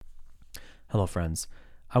Hello, friends.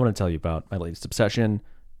 I want to tell you about my latest obsession,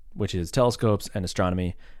 which is telescopes and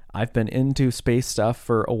astronomy. I've been into space stuff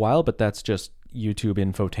for a while, but that's just YouTube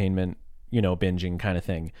infotainment, binging kind of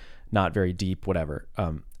thing. Not very deep, whatever.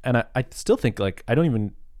 And I still think, I don't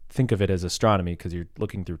even think of it as astronomy because you're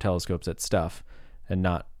looking through telescopes at stuff and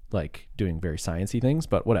not doing very sciencey things,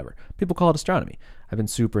 but whatever. People call it astronomy. I've been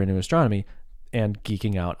super into astronomy and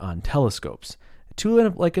geeking out on telescopes to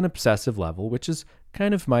an obsessive level, which is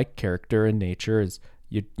kind of my character and nature. Is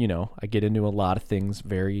I get into a lot of things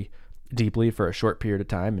very deeply for a short period of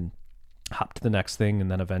time and hop to the next thing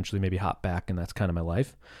and then eventually maybe hop back, and that's kind of my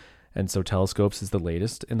life. And so telescopes is the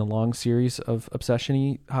latest in the long series of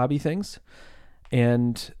obsession-y hobby things.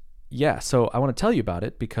 And yeah, so I want to tell you about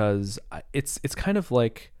it because it's kind of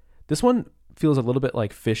like, this one feels a little bit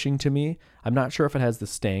like fishing to me. I'm not sure if it has the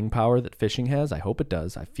staying power that fishing has. I hope it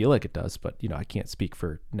does. I feel like it does, but I can't speak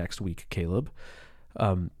for next week, Caleb.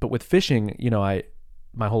 But with fishing,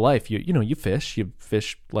 my whole life, you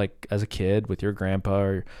fish like as a kid with your grandpa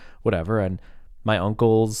or whatever. And my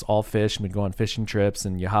uncles all fish, and we'd go on fishing trips,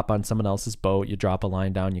 and you hop on someone else's boat, you drop a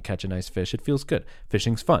line down, you catch a nice fish. It feels good.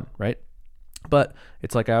 Fishing's fun, right? But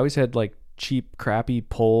it's like I always had cheap, crappy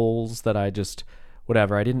poles that I just,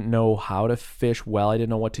 whatever. I didn't know how to fish well. I didn't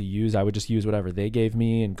know what to use. I would just use whatever they gave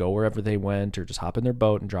me and go wherever they went, or just hop in their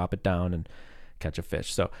boat and drop it down and catch a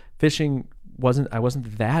fish. So fishing I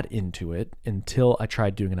wasn't that into it until I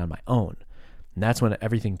tried doing it on my own. And that's when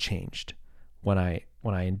everything changed. When I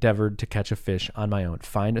endeavored to catch a fish on my own,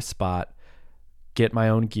 find a spot, get my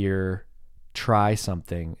own gear, try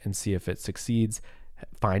something and see if it succeeds,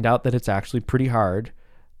 find out that it's actually pretty hard,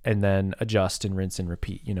 and then adjust and rinse and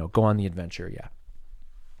repeat, go on the adventure. Yeah.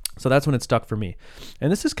 So that's when it stuck for me.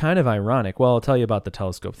 And this is kind of ironic. Well, I'll tell you about the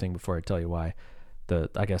telescope thing before I tell you why. The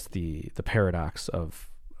paradox of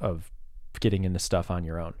getting into stuff on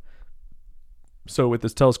your own. So with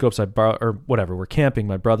this telescopes I borrow, or whatever, we're camping.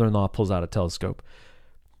 My brother-in-law pulls out a telescope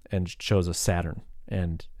and shows us Saturn.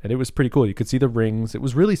 And it was pretty cool. You could see the rings. It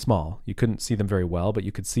was really small. You couldn't see them very well, but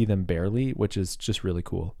you could see them barely, which is just really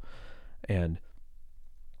cool. And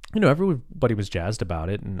everybody was jazzed about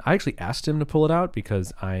it. And I actually asked him to pull it out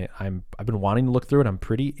because I've been wanting to look through it. I'm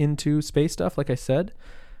pretty into space stuff, like I said.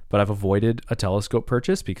 But I've avoided a telescope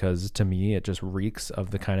purchase because to me, it just reeks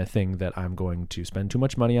of the kind of thing that I'm going to spend too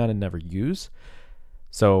much money on and never use.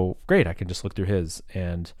 So great, I can just look through his.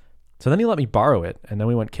 And so then he let me borrow it. And then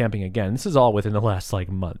we went camping again. This is all within the last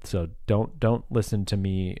month. So don't listen to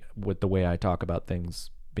me with the way I talk about things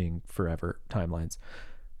being forever timelines.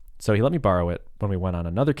 So he let me borrow it when we went on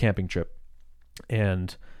another camping trip.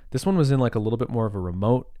 And this one was in a little bit more of a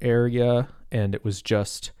remote area. And it was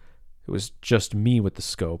just me with the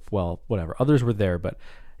scope. Well, whatever. Others were there, but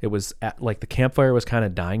it was at the campfire was kind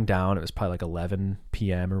of dying down. It was probably 11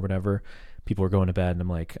 p.m. or whatever. People were going to bed, and I'm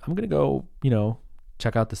like, I'm going to go,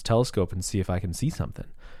 check out this telescope and see if I can see something.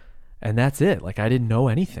 And that's it. I didn't know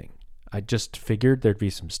anything. I just figured there'd be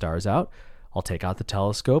some stars out. I'll take out the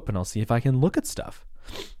telescope and I'll see if I can look at stuff.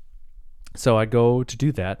 So I go to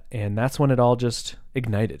do that, and that's when it all just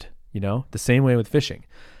ignited, the same way with fishing.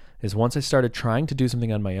 Is once I started trying to do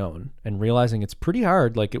something on my own and realizing it's pretty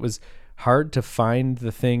hard. It was hard to find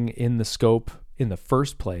the thing in the scope in the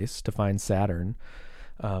first place, to find Saturn.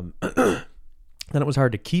 Then it was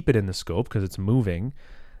hard to keep it in the scope because it's moving.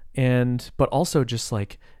 But also just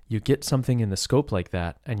you get something in the scope like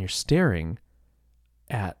that and you're staring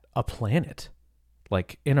at a planet,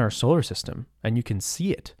 in our solar system, and you can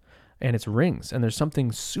see it and its rings. And there's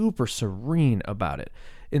something super serene about it.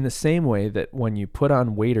 In the same way that when you put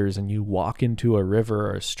on waders and you walk into a river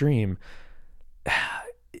or a stream,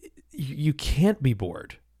 you can't be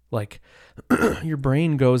bored. Your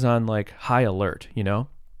brain goes on high alert,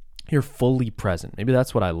 You're fully present. Maybe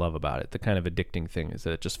that's what I love about it. The kind of addicting thing is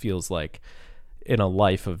that it just feels like in a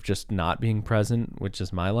life of just not being present, which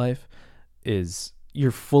is my life, is you're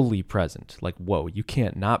fully present. Whoa, you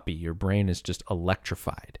can't not be. Your brain is just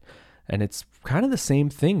electrified. And it's kind of the same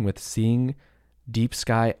thing with seeing deep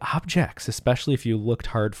sky objects, especially if you looked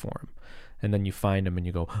hard for them, and then you find them and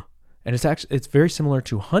you go, and it's very similar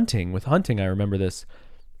to hunting. With hunting, I remember this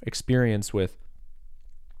experience with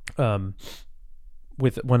when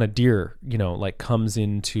a deer, comes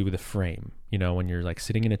into the frame, when you're like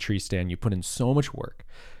sitting in a tree stand, you put in so much work,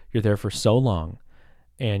 you're there for so long,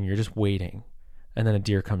 and you're just waiting, and then a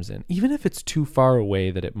deer comes in, even if it's too far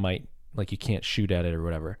away that it might, like, you can't shoot at it or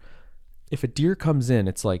whatever. If a deer comes in,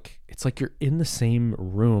 it's like you're in the same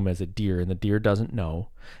room as a deer, and the deer doesn't know.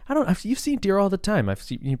 You've seen deer all the time. I've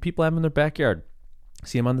seen people have them in their backyard.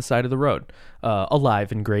 See them on the side of the road,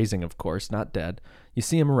 alive and grazing, of course, not dead. You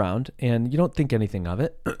see them around and you don't think anything of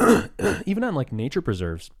it. Even on like nature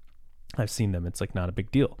preserves, I've seen them. It's like not a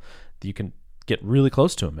big deal. You can get really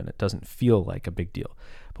close to them and it doesn't feel like a big deal.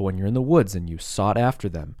 But when you're in the woods and you sought after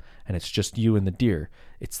them and it's just you and the deer,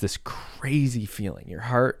 it's this crazy feeling. Your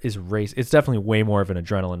heart is racing. It's definitely way more of an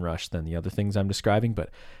adrenaline rush than the other things I'm describing, but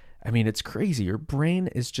I mean, it's crazy. Your brain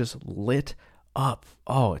is just lit up.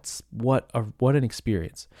 Oh, it's what an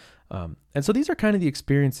experience. And so these are kind of the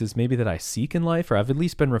experiences maybe that I seek in life, or I've at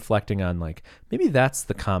least been reflecting on, like, maybe that's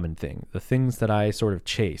the common thing. The things that I sort of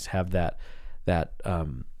chase have that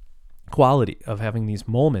quality of having these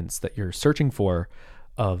moments that you're searching for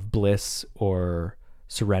of bliss or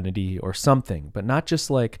serenity or something, but not just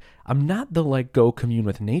like, I'm not the like go commune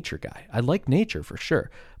with nature guy. I like nature for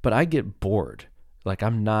sure, but I get bored. Like,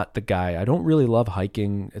 I'm not the guy. I don't really love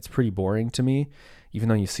hiking. It's pretty boring to me. Even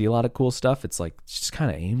though you see a lot of cool stuff, it's like it's just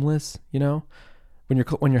kind of aimless, you know? When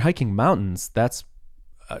you're hiking mountains, that's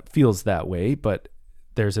feels that way, but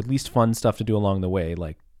there's at least fun stuff to do along the way,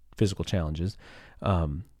 like physical challenges.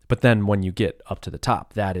 But then when you get up to the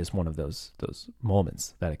top, that is one of those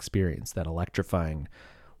moments, that experience, that electrifying,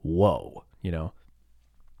 whoa, you know,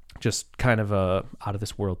 just kind of a out of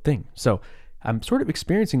this world thing. So I'm sort of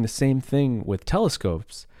experiencing the same thing with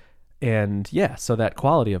telescopes. And yeah, so that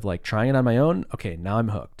quality of like trying it on my own, okay, now I'm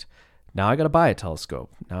hooked. Now I got to buy a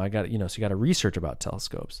telescope. Now I got, so you got to research about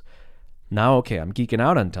telescopes. Now, okay, I'm geeking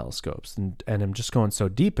out on telescopes and I'm just going so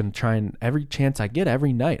deep and trying every chance I get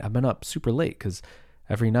every night. I've been up super late because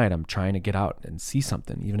every night I'm trying to get out and see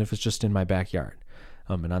something, even if it's just in my backyard.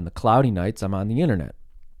 And on the cloudy nights, I'm on the internet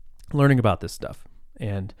learning about this stuff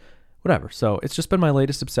and whatever. So it's just been my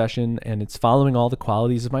latest obsession, and it's following all the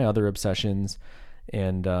qualities of my other obsessions.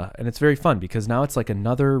 And it's very fun because now it's like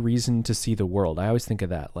another reason to see the world. I always think of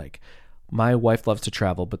that. Like, my wife loves to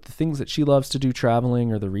travel, but the things that she loves to do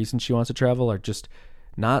traveling, or the reasons she wants to travel, are just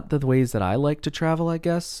not the ways that I like to travel, I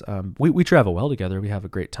guess. We travel well together. We have a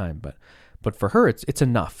great time, but for her, it's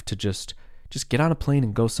enough to just get on a plane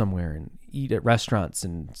and go somewhere and eat at restaurants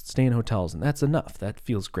and stay in hotels. And that's enough. That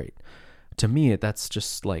feels great. To me, that's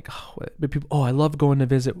just like, I love going to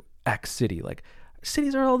visit X city. Like,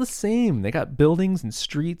 cities are all the same. They got buildings and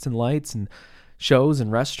streets and lights and shows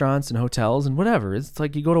and restaurants and hotels and whatever. It's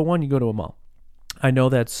like you go to one, you go to them all. I know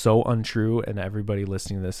that's so untrue, and everybody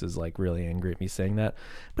listening to this is like really angry at me saying that,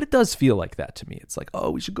 but it does feel like that to me. It's like,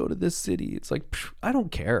 oh, we should go to this city. It's like, I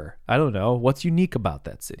don't care. I don't know. What's unique about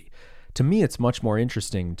that city? To me, it's much more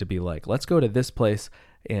interesting to be like, let's go to this place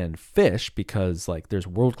and fish because like there's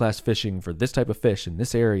world-class fishing for this type of fish in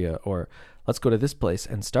this area, or let's go to this place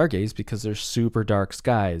and stargaze because there's super dark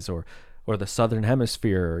skies, or the southern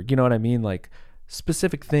hemisphere, or, you know what I mean? Like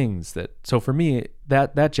specific things that, so for me,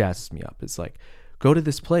 that jazzes me up. It's like, go to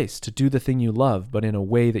this place to do the thing you love, but in a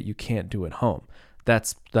way that you can't do at home.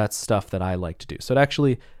 That's stuff that I like to do. So it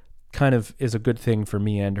actually kind of is a good thing for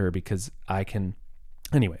me and her because I can,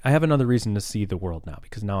 anyway, I have another reason to see the world now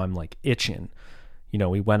because now I'm like itching. You know,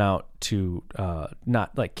 we went out to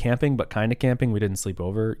not like camping, but kind of camping. We didn't sleep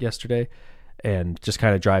over yesterday, and just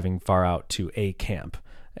kind of driving far out to a camp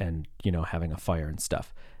and, you know, having a fire and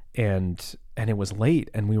stuff. And it was late,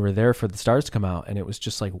 and we were there for the stars to come out, and it was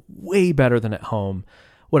just like way better than at home.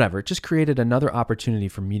 Whatever. It just created another opportunity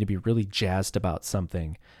for me to be really jazzed about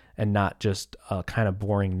something and not just a kind of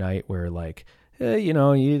boring night where like, you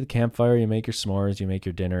know, you eat the campfire, you make your s'mores, you make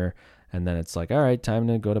your dinner, and then it's like, all right, time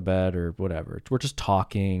to go to bed or whatever. We're just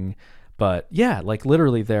talking. But yeah, like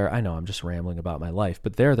literally there, I know I'm just rambling about my life,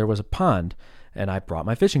 but there was a pond, and I brought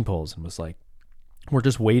my fishing poles and was like, we're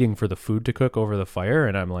just waiting for the food to cook over the fire.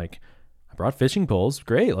 And I'm like, I brought fishing poles.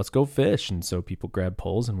 Great, let's go fish. And so people grab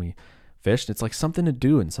poles and we fished. It's like something to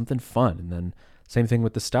do and something fun. And then same thing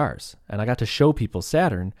with the stars. And I got to show people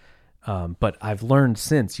Saturn. But I've learned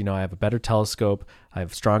since, you know, I have a better telescope, I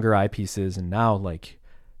have stronger eyepieces, and now like,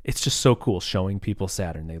 it's just so cool showing people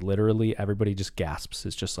Saturn. They literally, everybody just gasps.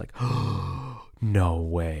 It's just like, oh, no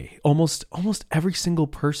way. Almost every single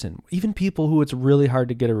person, even people who it's really hard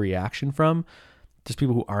to get a reaction from, just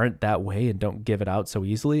people who aren't that way and don't give it out so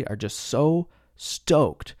easily, are just so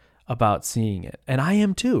stoked about seeing it. And I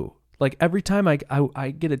am too. Like every time I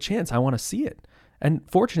get a chance, I want to see it. And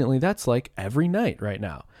fortunately, that's like every night right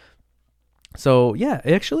now. So yeah,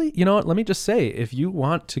 actually, you know what? Let me just say, if you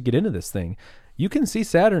want to get into this thing, you can see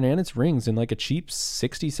Saturn and its rings in like a cheap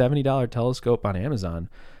 $60, $70 telescope on Amazon.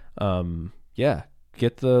 Yeah,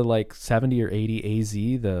 get the like 70 or 80 AZ.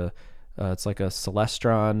 It's like a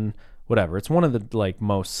Celestron, whatever. It's one of the like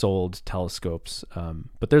most sold telescopes.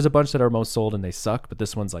 But there's a bunch that are most sold and they suck. But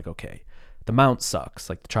this one's like, okay, the mount sucks.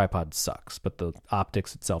 Like the tripod sucks, but the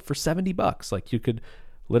optics itself for $70, like you could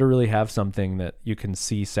literally have something that you can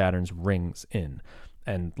see Saturn's rings in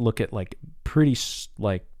and look at like pretty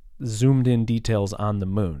like zoomed in details on the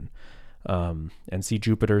moon, and see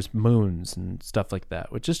Jupiter's moons and stuff like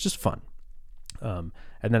that, which is just fun. And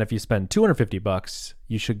then if you spend $250,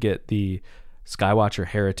 you should get the Skywatcher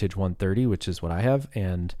Heritage 130, which is what I have.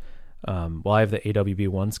 And well, I have the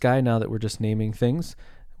AWB-1 Sky now that we're just naming things,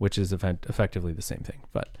 which is effectively the same thing.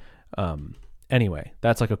 But anyway,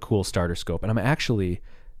 that's like a cool starter scope. And I'm actually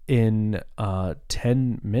in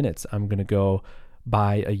 10 minutes, I'm going to go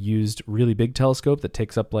buy a used really big telescope that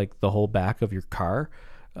takes up like the whole back of your car,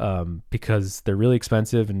 because they're really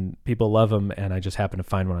expensive and people love them. And I just happened to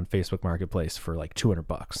find one on Facebook Marketplace for like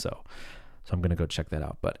 $200. So I'm going to go check that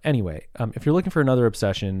out. But anyway, if you're looking for another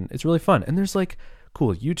obsession, it's really fun. And there's like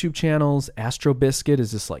cool YouTube channels. Astro Biscuit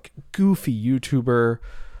is this like goofy YouTuber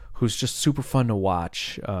who's just super fun to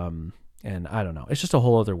watch. And I don't know, it's just a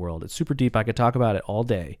whole other world. It's super deep. I could talk about it all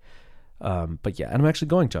day. But yeah, and I'm actually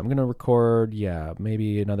going to record,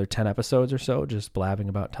 maybe another 10 episodes or so, just blabbing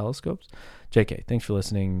about telescopes. JK, thanks for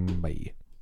listening. Bye.